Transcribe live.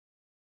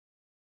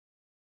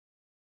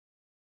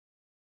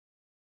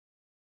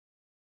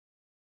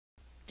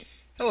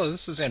Hello,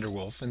 this is Andrew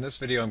Wolf. In this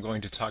video I'm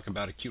going to talk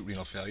about acute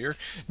renal failure.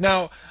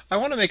 Now, I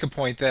want to make a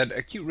point that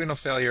acute renal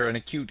failure and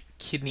acute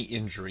kidney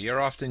injury are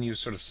often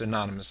used sort of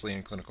synonymously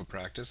in clinical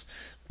practice,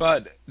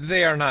 but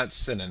they are not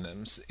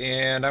synonyms,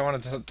 and I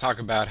want to talk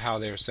about how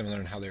they are similar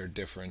and how they are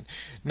different.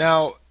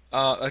 Now,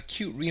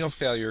 acute renal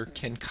failure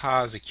can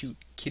cause acute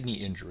kidney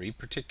injury,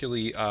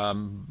 particularly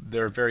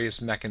there are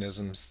various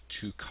mechanisms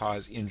to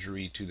cause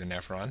injury to the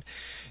nephron,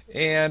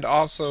 and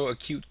also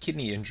acute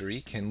kidney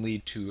injury can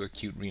lead to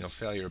acute renal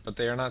failure, but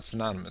they are not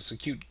synonymous.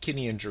 Acute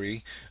kidney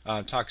injury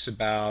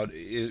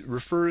it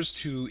refers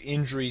to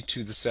injury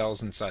to the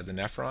cells inside the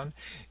nephron,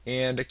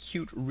 and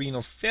acute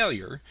renal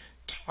failure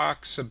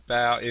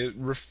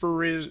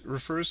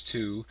refers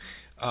to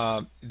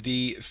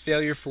the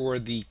failure for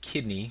the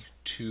kidney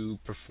to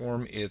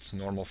perform its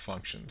normal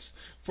functions.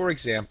 For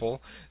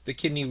example, the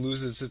kidney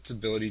loses its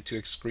ability to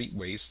excrete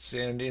wastes,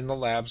 and in the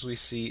labs we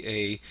see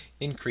a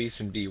increase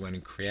in B1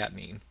 and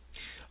creatinine.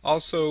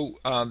 Also,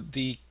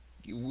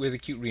 with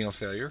acute renal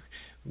failure,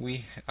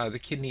 the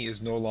kidney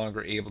is no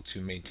longer able to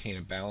maintain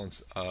a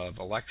balance of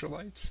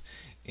electrolytes,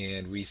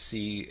 and we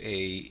see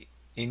a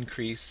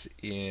increase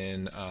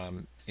in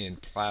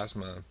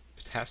plasma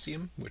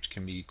potassium, which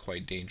can be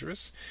quite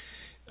dangerous.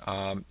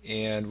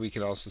 And we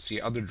can also see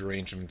other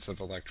derangements of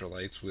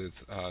electrolytes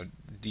with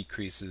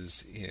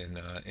decreases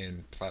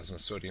in plasma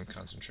sodium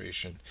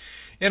concentration.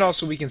 And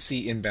also we can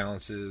see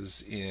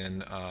imbalances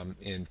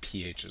in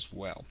pH as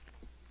well.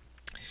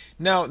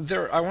 Now,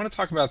 I want to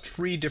talk about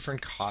three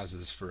different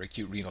causes for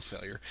acute renal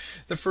failure.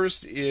 The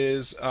first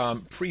is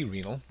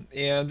pre-renal,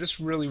 and this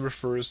really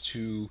refers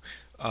to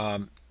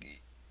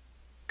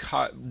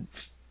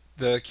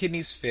the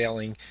kidneys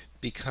failing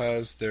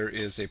because there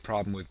is a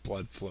problem with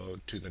blood flow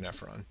to the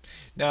nephron.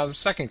 Now, the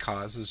second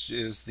cause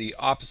is the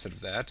opposite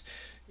of that.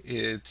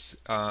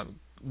 It's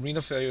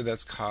renal failure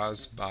that's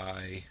caused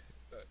by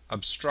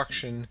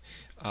obstruction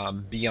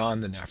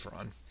beyond the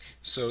nephron.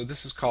 So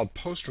this is called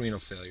post-renal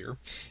failure,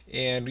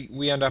 and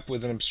we end up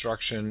with an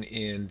obstruction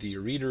in the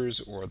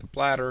ureters or the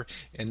bladder,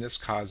 and this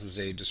causes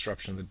a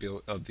disruption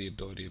of the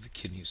ability of the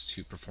kidneys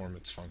to perform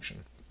its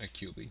function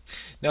acutely.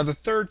 Now, the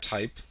third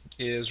type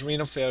is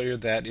renal failure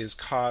that is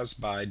caused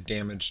by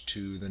damage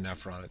to the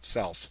nephron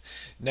itself.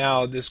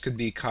 Now, this could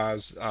be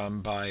caused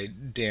by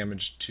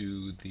damage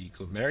to the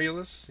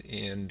glomerulus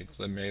in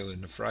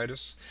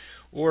glomerulonephritis,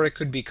 or it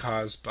could be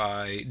caused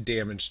by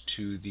damage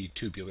to the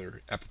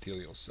tubular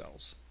epithelial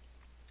cells.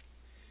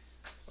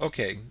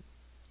 Okay,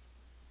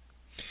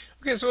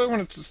 so I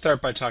wanted to start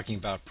by talking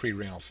about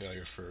pre-renal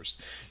failure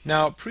first.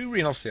 Now,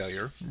 pre-renal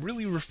failure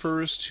really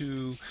refers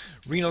to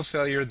renal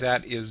failure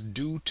that is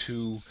due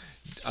to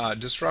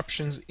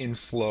disruptions in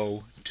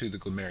flow to the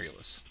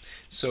glomerulus.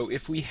 So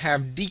if we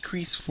have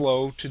decreased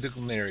flow to the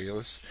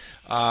glomerulus,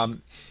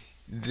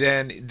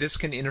 then this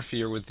can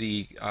interfere with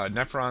the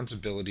nephron's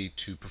ability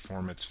to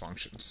perform its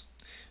functions.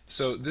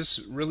 So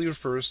this really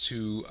refers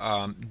to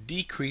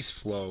decreased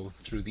flow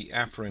through the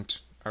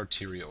afferent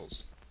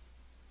arterioles.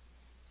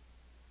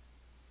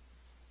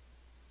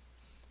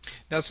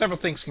 Now, several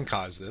things can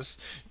cause this.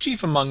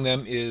 Chief among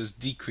them is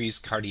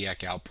decreased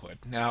cardiac output.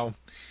 Now,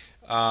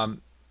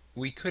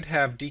 we could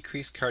have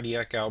decreased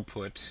cardiac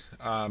output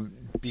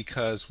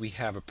because we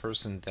have a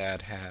person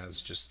that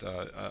has just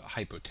a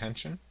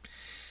hypotension,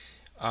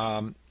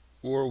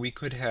 or we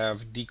could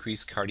have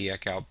decreased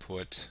cardiac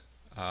output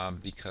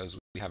because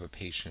we have a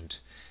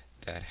patient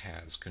that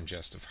has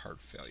congestive heart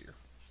failure.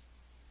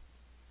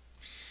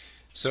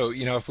 So,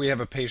 if we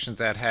have a patient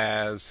that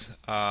has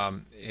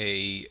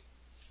a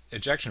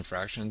ejection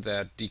fraction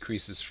that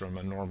decreases from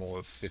a normal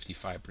of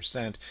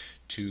 55%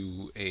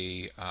 to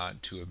a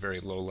very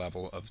low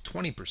level of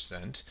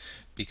 20%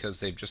 because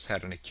they've just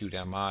had an acute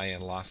MI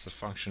and lost the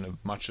function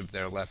of much of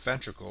their left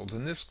ventricle,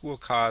 then this will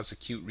cause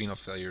acute renal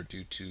failure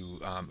due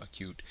to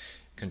acute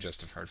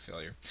congestive heart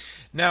failure.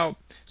 Now,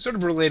 sort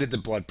of related to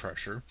blood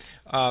pressure,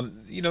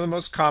 the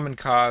most common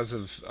cause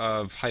of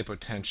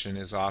hypotension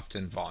is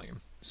often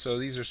volume. So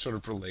these are sort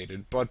of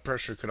related. Blood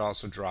pressure could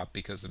also drop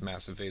because of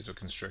massive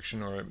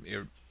vasoconstriction, or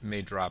it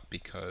may drop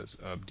because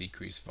of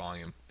decreased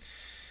volume.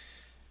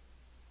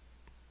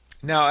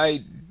 Now,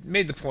 I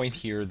made the point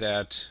here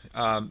that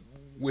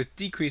with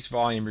decreased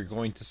volume, you're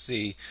going to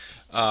see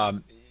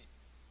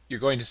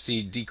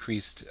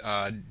decreased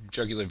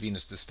jugular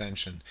venous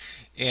distension,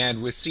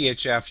 and with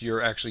CHF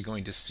you're actually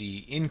going to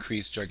see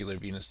increased jugular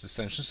venous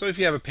distension. So if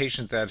you have a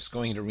patient that's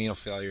going into renal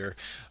failure,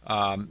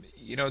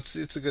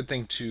 it's a good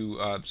thing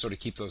to sort of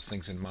keep those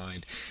things in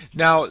mind.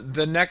 Now,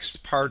 the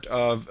next part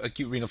of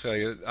acute renal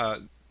failure,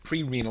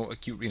 pre-renal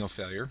acute renal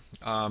failure,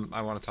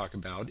 I want to talk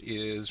about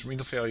is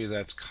renal failure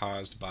that's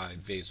caused by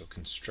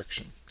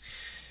vasoconstriction.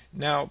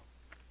 Now,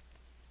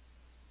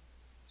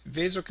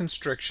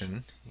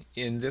 vasoconstriction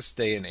in this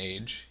day and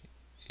age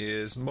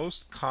is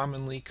most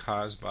commonly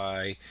caused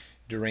by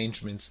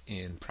derangements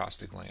in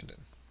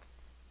prostaglandin.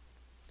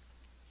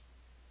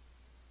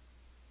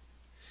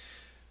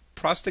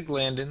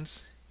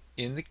 Prostaglandins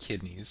in the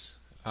kidneys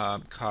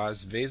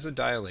cause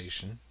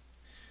vasodilation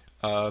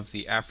of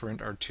the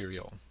afferent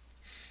arteriole.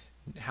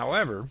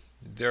 However,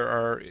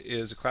 there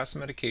is a class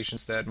of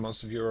medications that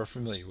most of you are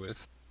familiar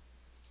with,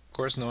 of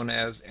course known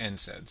as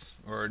NSAIDs,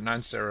 or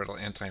non-steroidal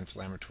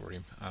anti-inflammatory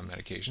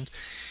medications.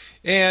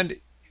 And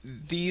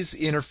these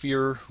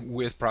interfere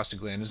with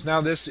prostaglandins.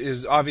 Now, this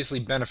is obviously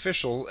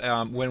beneficial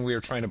when we are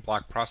trying to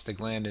block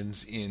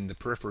prostaglandins in the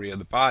periphery of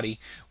the body,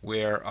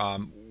 where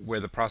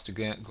the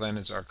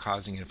prostaglandins are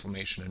causing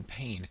inflammation and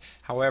pain.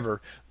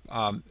 However,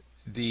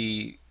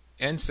 the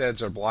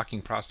NSAIDs are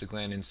blocking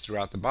prostaglandins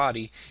throughout the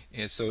body,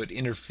 and so it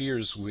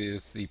interferes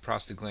with the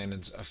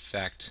prostaglandins'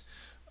 effect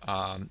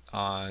on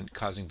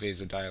causing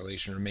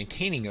vasodilation or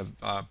maintaining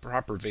a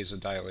proper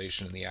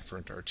vasodilation in the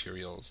afferent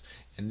arterioles.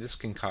 And this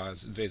can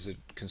cause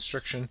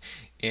vasoconstriction,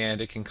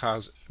 and it can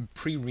cause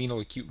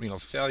pre-renal acute renal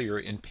failure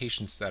in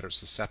patients that are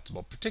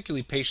susceptible,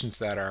 particularly patients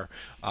that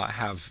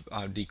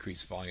have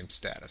decreased volume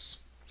status.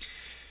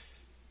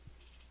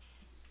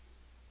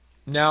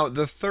 Now,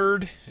 the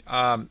third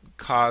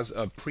cause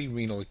of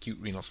pre-renal acute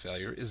renal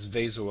failure is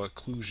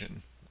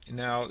vasoocclusion.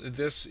 Now,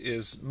 this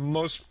is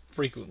most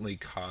frequently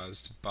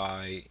caused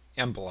by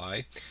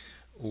emboli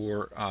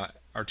or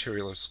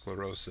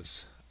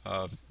arteriosclerosis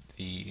of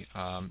the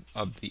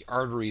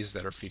arteries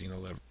that are feeding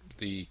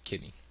the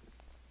kidney.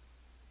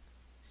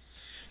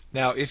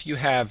 Now, if you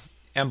have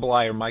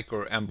emboli or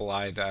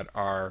microemboli that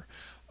are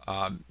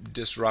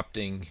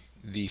disrupting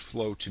the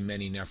flow to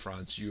many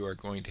nephrons, you are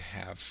going to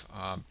have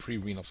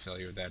pre-renal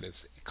failure that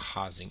is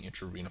causing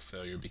intra-renal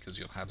failure because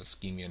you'll have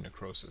ischemia and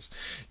necrosis.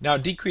 Now,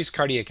 decreased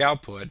cardiac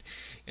output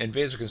and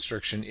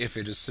vasoconstriction, if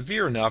it is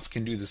severe enough,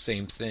 can do the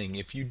same thing.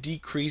 If you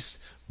decrease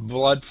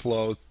blood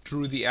flow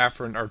through the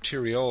afferent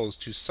arterioles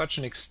to such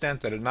an extent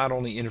that it not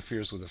only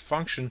interferes with the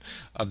function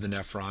of the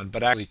nephron,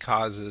 but actually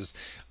causes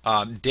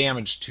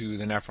damage to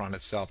the nephron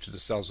itself, to the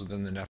cells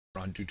within the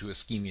nephron due to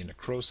ischemia and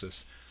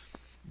necrosis,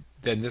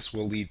 then this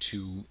will lead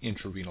to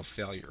intrarenal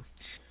failure.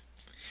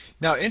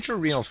 Now,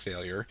 intrarenal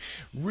failure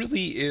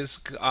really is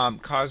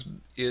caused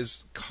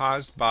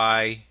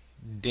by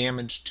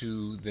damage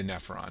to the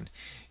nephron,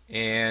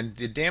 and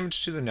the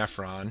damage to the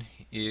nephron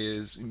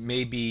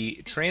may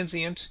be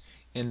transient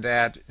in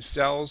that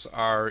cells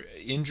are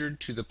injured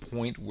to the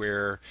point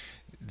where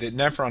the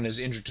nephron is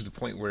injured to the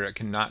point where it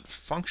cannot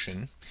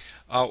function,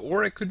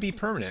 or it could be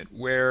permanent,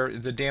 where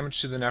the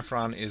damage to the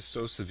nephron is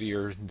so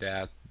severe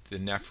that the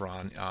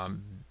nephron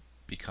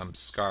becomes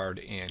scarred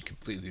and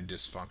completely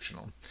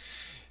dysfunctional.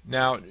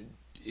 Now,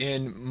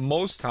 in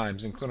most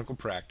times in clinical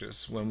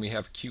practice, when we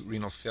have acute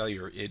renal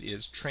failure, it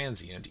is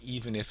transient,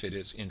 even if it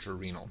is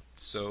intrarenal.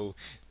 So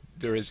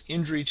there is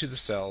injury to the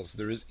cells,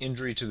 there is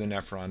injury to the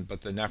nephron, but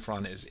the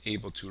nephron is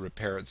able to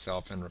repair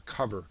itself and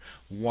recover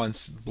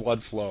once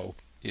blood flow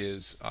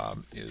is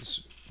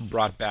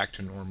brought back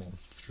to normal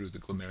through the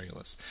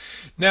glomerulus.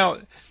 Now,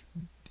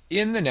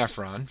 in the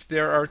nephron,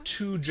 there are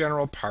two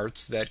general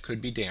parts that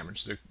could be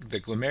damaged. The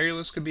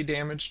glomerulus could be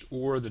damaged,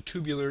 or the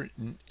tubular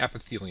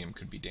epithelium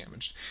could be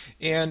damaged.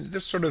 And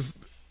this sort of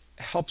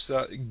helps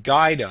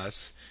guide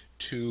us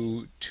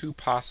to two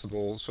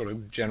possible sort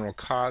of general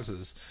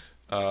causes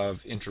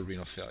of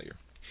intrarenal failure.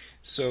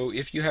 So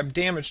if you have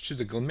damage to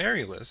the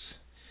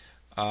glomerulus,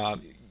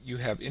 you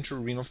have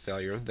intrarenal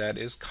failure that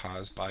is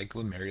caused by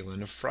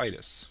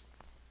glomerulonephritis.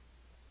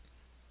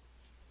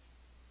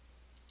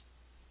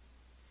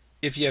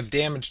 If you have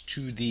damage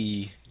to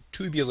the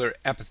tubular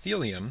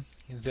epithelium,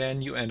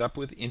 then you end up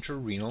with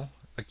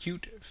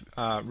acute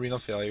renal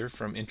failure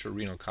from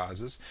intrarenal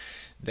causes.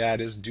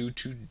 That is due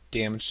to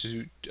damage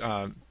to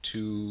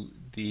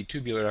the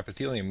tubular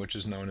epithelium, which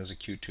is known as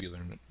acute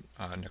tubular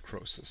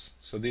necrosis.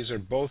 So these are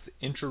both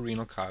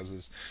intrarenal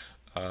causes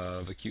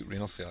of acute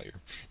renal failure.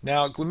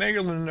 Now,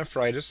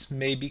 glomerulonephritis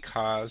may be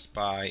caused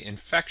by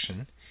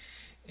infection,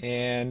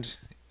 and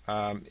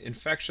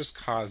infectious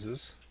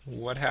causes.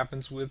 What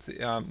happens with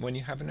when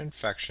you have an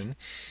infection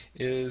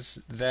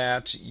is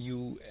that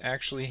you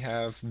actually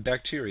have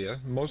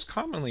bacteria, most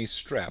commonly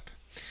strep,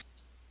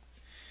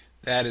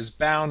 that is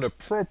bound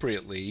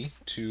appropriately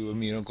to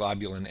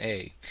immunoglobulin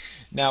A.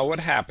 Now, what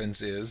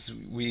happens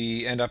is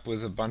we end up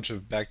with a bunch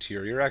of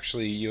bacteria, or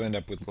actually you end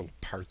up with little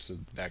parts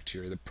of the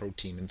bacteria, the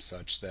protein and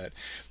such, that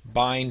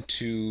bind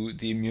to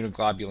the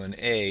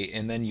immunoglobulin A,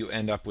 and then you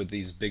end up with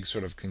these big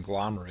sort of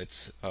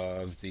conglomerates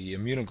of the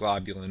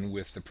immunoglobulin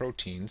with the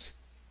proteins.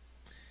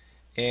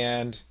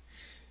 And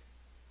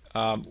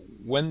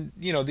when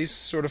these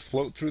sort of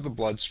float through the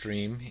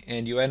bloodstream,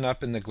 and you end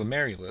up in the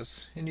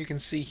glomerulus, and you can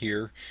see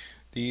here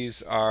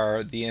these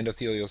are the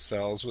endothelial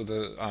cells with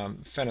the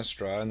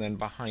fenestra, and then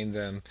behind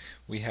them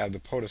we have the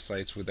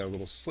podocytes with their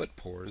little slit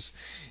pores.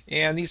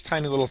 And these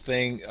tiny little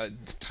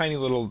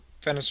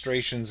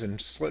fenestrations and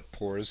slit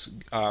pores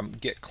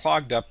get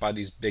clogged up by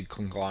these big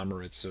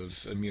conglomerates of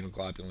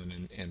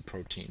immunoglobulin and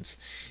proteins.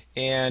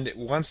 And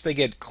once they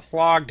get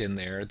clogged in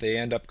there, they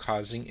end up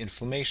causing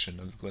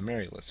inflammation of the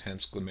glomerulus,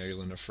 hence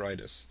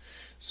glomerulonephritis.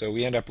 So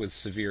we end up with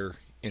severe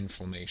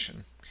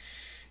inflammation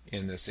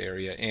in this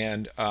area,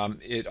 and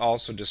it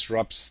also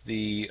disrupts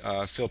the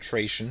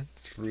filtration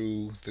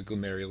through the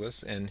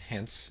glomerulus, and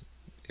hence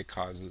it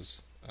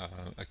causes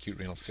acute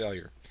renal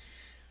failure.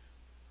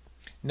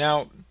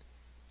 Now,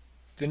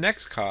 the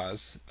next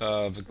cause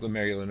of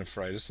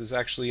glomerulonephritis is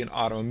actually an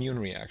autoimmune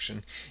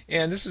reaction,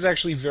 and this is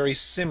actually very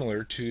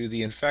similar to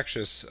the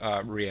infectious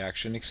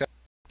reaction,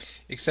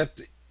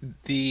 except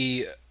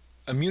the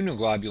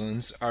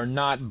immunoglobulins are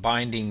not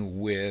binding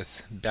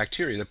with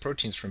bacteria, the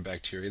proteins from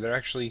bacteria. They're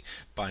actually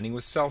binding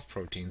with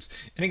self-proteins.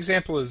 An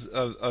example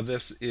of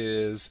this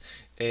is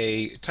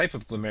a type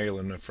of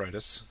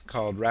glomerulonephritis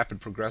called rapid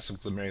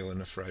progressive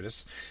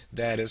glomerulonephritis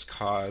that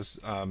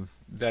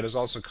is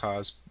also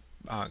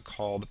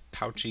called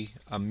pouchy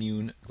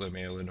immune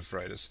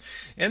glomerulonephritis.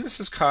 And this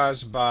is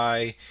caused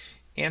by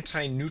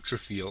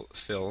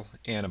anti-neutrophil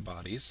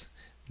antibodies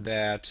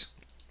that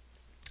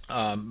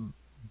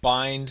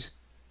bind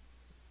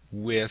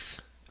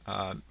with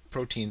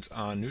proteins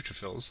on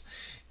neutrophils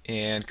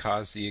and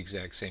cause the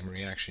exact same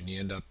reaction. You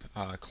end up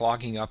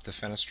clogging up the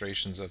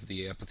fenestrations of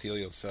the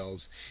epithelial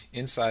cells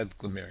inside the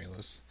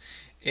glomerulus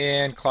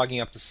and clogging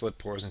up the slit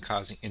pores and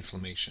causing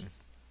inflammation.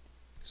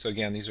 So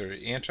again, these are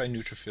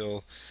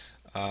anti-neutrophil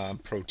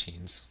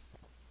proteins,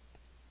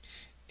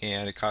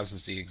 and it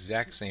causes the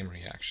exact same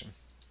reaction.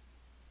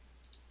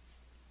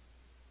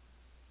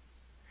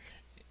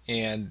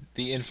 And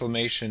the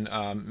inflammation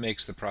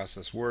makes the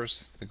process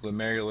worse. The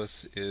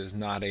glomerulus is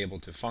not able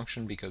to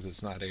function because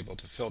it's not able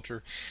to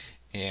filter,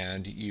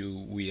 and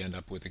we end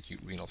up with acute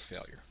renal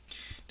failure.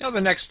 Now,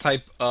 the next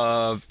type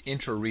of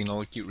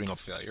intra-renal acute renal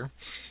failure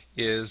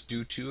is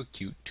due to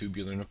acute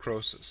tubular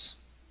necrosis.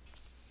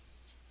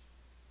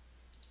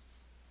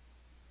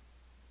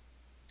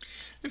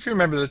 If you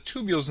remember, the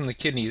tubules in the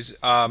kidneys,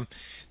 the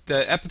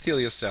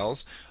epithelial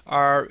cells,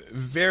 are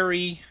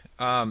very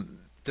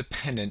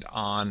dependent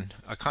on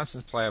a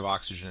constant supply of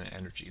oxygen and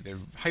energy. They're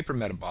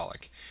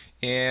hypermetabolic,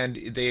 and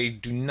they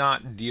do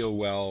not deal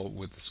well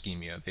with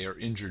ischemia. They are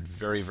injured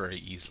very, very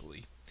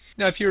easily.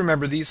 Now, if you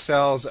remember, these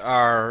cells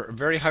are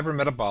very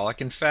hypermetabolic.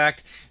 In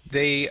fact,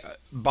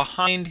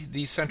 behind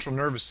the central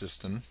nervous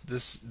system,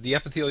 the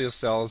epithelial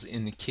cells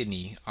in the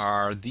kidney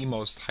are the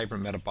most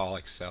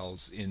hypermetabolic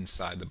cells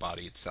inside the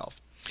body itself.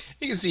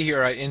 You can see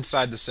here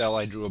inside the cell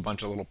I drew a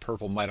bunch of little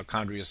purple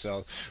mitochondria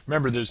cells.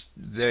 Remember,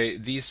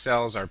 these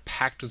cells are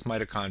packed with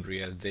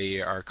mitochondria.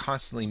 They are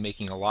constantly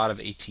making a lot of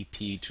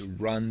ATP to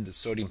run the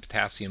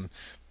sodium-potassium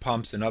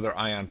pumps and other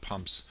ion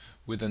pumps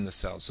within the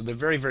cells. So they're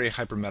very, very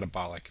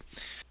hypermetabolic.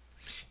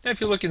 Now, if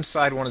you look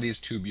inside one of these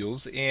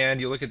tubules and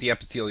you look at the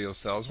epithelial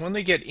cells, when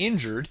they get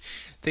injured,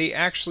 they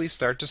actually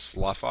start to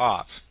slough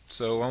off.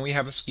 So when we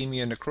have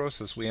ischemia and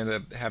necrosis, we end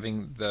up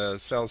having the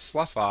cells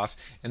slough off,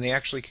 and they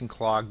actually can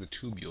clog the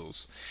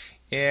tubules.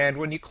 And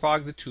when you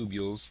clog the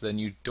tubules, then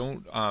you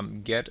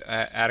don't get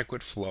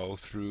adequate flow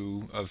of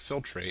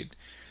filtrate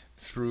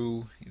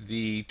through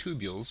the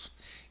tubules.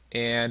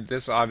 And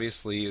this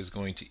obviously is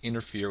going to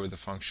interfere with the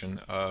function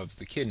of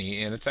the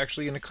kidney, and it's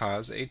actually going to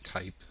cause a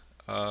type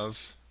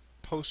of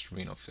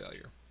post-renal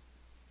failure.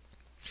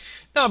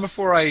 Now,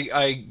 before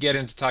I get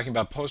into talking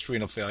about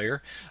post-renal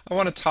failure, I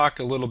want to talk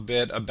a little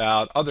bit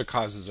about other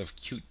causes of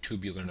acute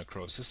tubular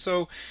necrosis.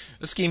 So,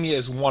 ischemia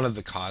is one of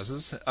the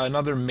causes.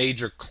 Another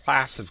major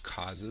class of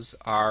causes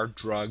are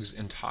drugs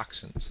and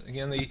toxins.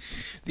 Again,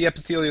 the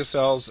epithelial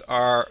cells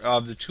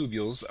of the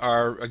tubules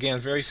are,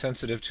 again, very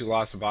sensitive to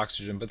loss of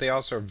oxygen, but they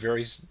also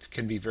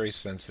can be very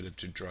sensitive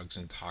to drugs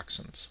and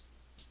toxins.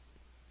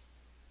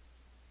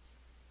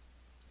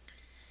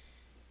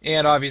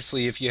 And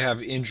obviously, if you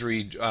have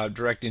injury,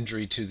 direct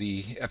injury to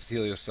the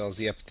epithelial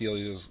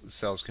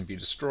cells can be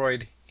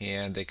destroyed,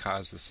 and they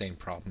cause the same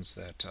problems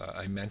that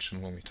I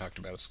mentioned when we talked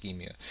about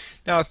ischemia.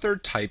 Now, a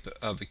third type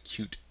of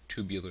acute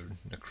tubular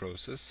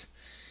necrosis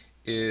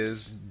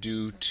is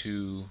due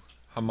to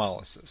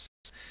hemolysis.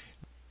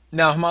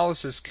 Now,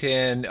 hemolysis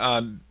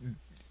can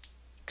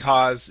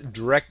cause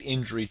direct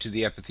injury to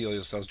the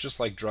epithelial cells,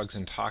 just like drugs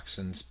and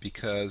toxins,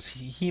 because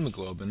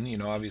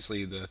hemoglobin,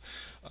 obviously the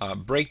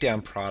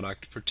breakdown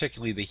product,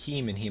 particularly the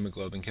heme in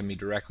hemoglobin, can be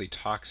directly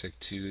toxic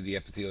to the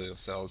epithelial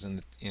cells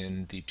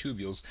in the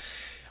tubules.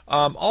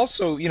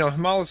 Also,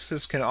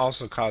 hemolysis can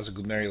also cause a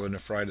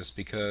glomerulonephritis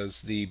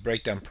because the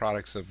breakdown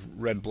products of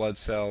red blood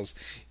cells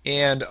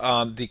and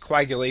the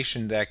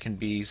coagulation that can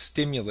be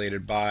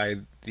stimulated by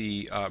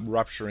the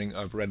rupturing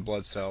of red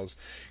blood cells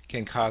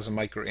can cause a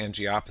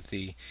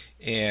microangiopathy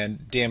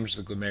and damage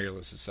the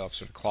glomerulus itself,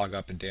 sort of clog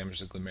up and damage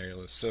the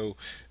glomerulus. So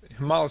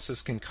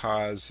hemolysis can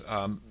cause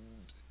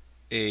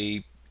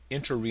a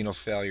intrarenal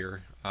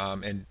failure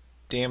and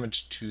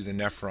damage to the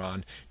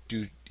nephron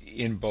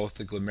in both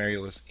the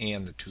glomerulus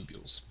and the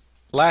tubules.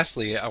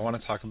 Lastly, I want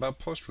to talk about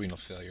post-renal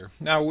failure.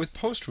 Now, with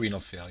post-renal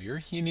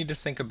failure, you need to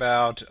think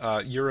about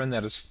urine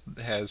that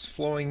has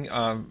flowing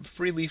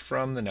freely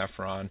from the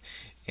nephron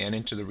and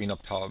into the renal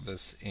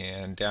pelvis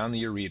and down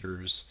the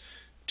ureters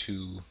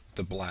to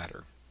the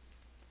bladder,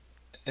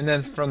 and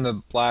then from the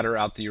bladder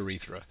out the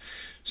urethra.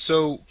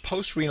 So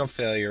post-renal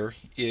failure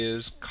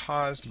is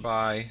caused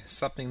by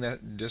something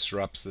that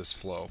disrupts this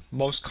flow.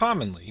 Most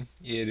commonly,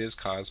 it is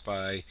caused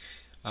by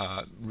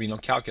renal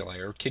calculi,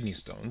 or kidney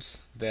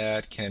stones,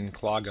 that can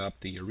clog up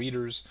the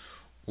ureters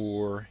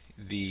or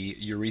the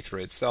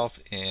urethra itself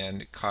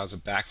and cause a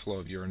backflow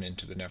of urine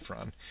into the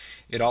nephron.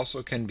 It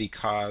also can be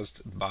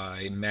caused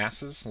by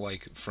masses,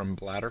 like from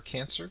bladder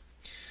cancer,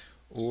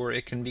 or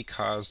it can be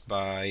caused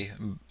by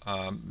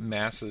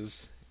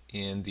masses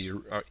in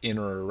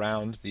or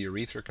around the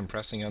urethra,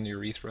 compressing on the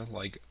urethra,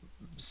 like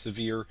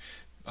severe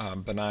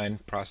benign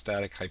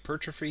prostatic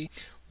hypertrophy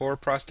or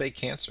prostate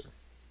cancer.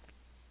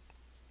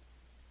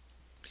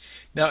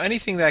 Now,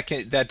 anything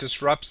that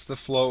disrupts the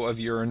flow of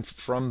urine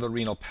from the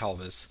renal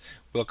pelvis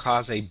will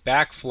cause a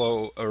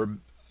backflow or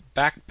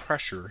back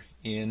pressure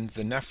in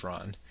the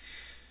nephron.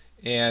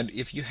 And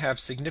if you have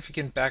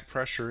significant back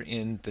pressure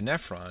in the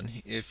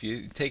nephron, if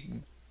you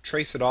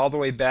trace it all the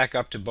way back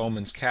up to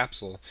Bowman's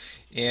capsule,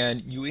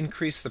 and you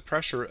increase the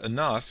pressure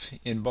enough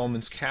in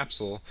Bowman's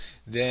capsule,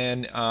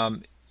 then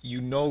you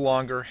no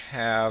longer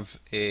have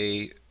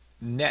a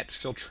net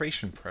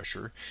filtration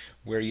pressure,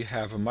 where you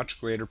have a much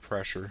greater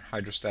pressure,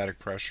 hydrostatic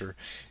pressure,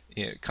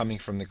 coming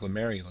from the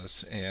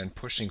glomerulus and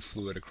pushing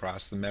fluid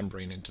across the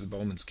membrane into the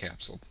Bowman's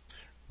capsule.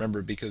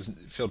 Remember, because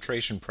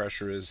filtration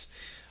pressure is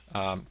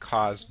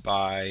caused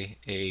by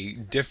a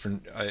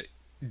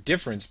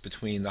difference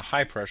between the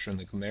high pressure in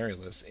the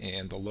glomerulus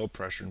and the low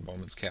pressure in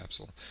Bowman's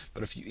capsule.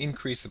 But if you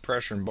increase the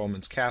pressure in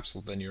Bowman's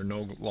capsule, then you're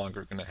no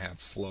longer going to have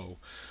flow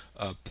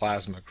of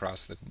plasma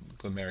across the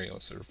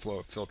glomerulus, or flow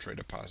of filtrate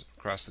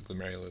across the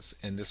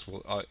glomerulus, and this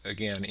will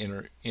again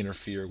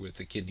interfere with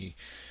the kidney's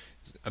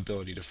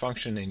ability to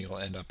function, and you'll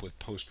end up with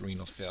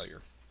post-renal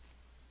failure.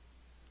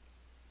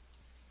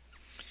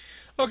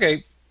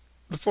 Okay,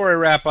 before I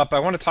wrap up, I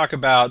want to talk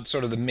about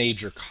sort of the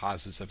major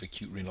causes of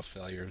acute renal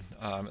failure,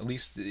 at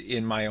least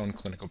in my own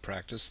clinical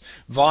practice.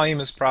 Volume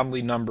is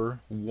probably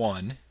number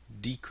one,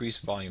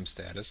 decreased volume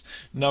status.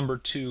 Number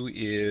two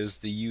is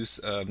the use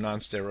of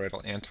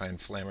nonsteroidal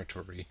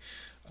anti-inflammatory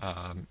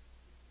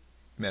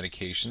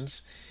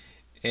medications.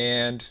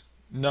 And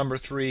number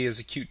three is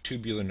acute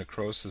tubular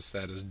necrosis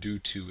that is due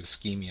to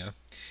ischemia.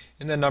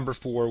 And then number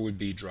four would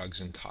be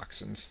drugs and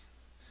toxins.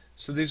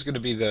 So these are going to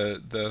be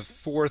the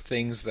four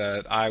things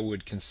that I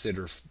would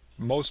consider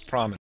most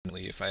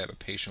prominently if I have a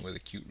patient with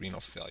acute renal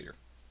failure.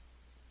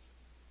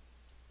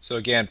 So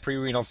again,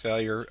 pre-renal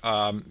failure,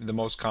 the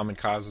most common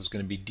cause is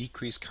going to be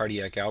decreased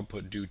cardiac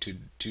output due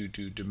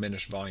to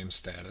diminished volume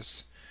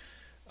status,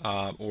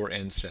 or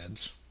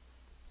NSAIDs.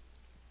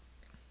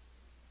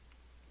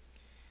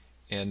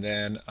 And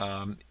then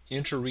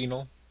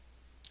intrarenal,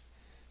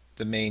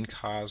 the main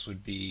cause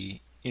would be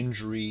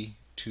injury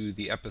to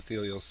the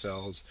epithelial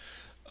cells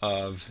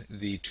of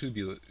the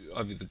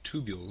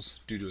tubules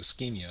due to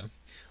ischemia,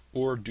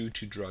 or due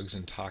to drugs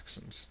and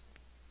toxins.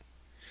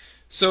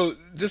 So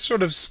this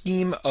sort of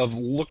scheme of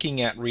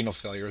looking at renal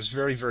failure is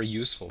very, very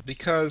useful,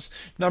 because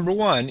number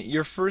one,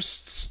 your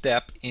first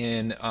step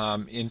in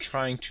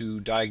trying to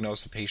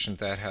diagnose a patient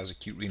that has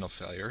acute renal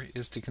failure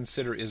is to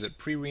consider, is it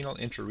pre-renal,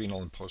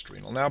 intra-renal, and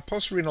post-renal. Now,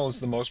 post-renal is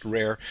the most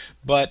rare,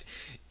 but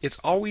it's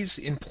always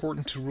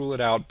important to rule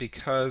it out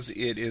because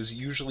it is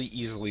usually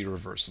easily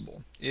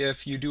reversible.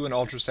 If you do an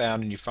ultrasound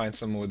and you find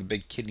someone with a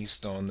big kidney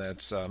stone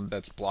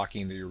that's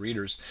blocking the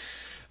ureters,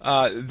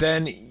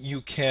 then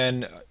you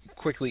can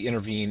quickly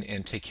intervene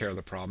and take care of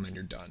the problem, and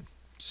you're done.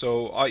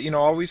 So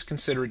always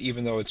consider it,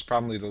 even though it's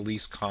probably the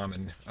least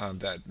common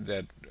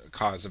that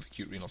cause of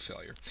acute renal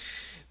failure.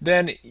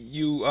 Then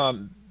you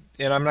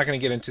and I'm not going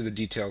to get into the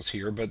details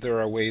here, but there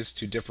are ways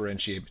to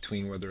differentiate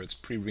between whether it's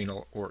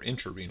pre-renal or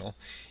intra-renal.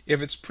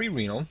 If it's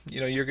pre-renal,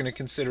 you're going to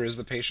consider, is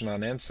the patient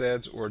on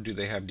NSAIDs, or do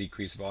they have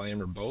decreased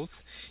volume, or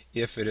both?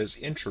 If it is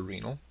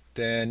intra-renal,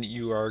 then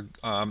you are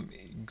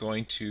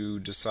going to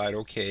decide,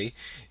 okay,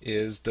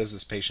 does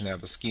this patient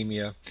have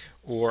ischemia,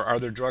 or are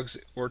there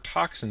drugs or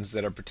toxins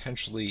that are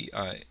potentially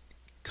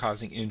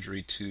causing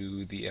injury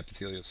to the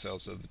epithelial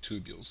cells of the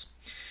tubules?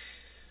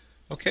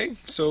 Okay,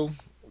 so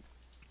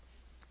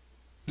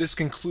this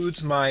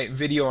concludes my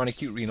video on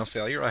acute renal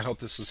failure. I hope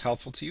this was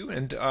helpful to you,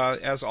 and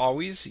as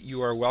always,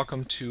 you are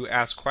welcome to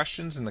ask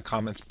questions in the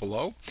comments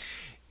below.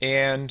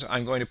 And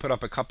I'm going to put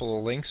up a couple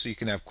of links so you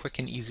can have quick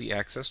and easy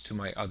access to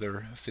my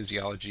other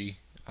physiology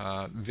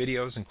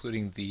videos,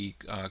 including the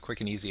quick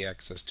and easy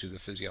access to the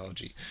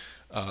physiology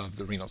of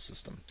the renal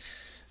system.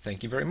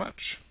 Thank you very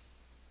much.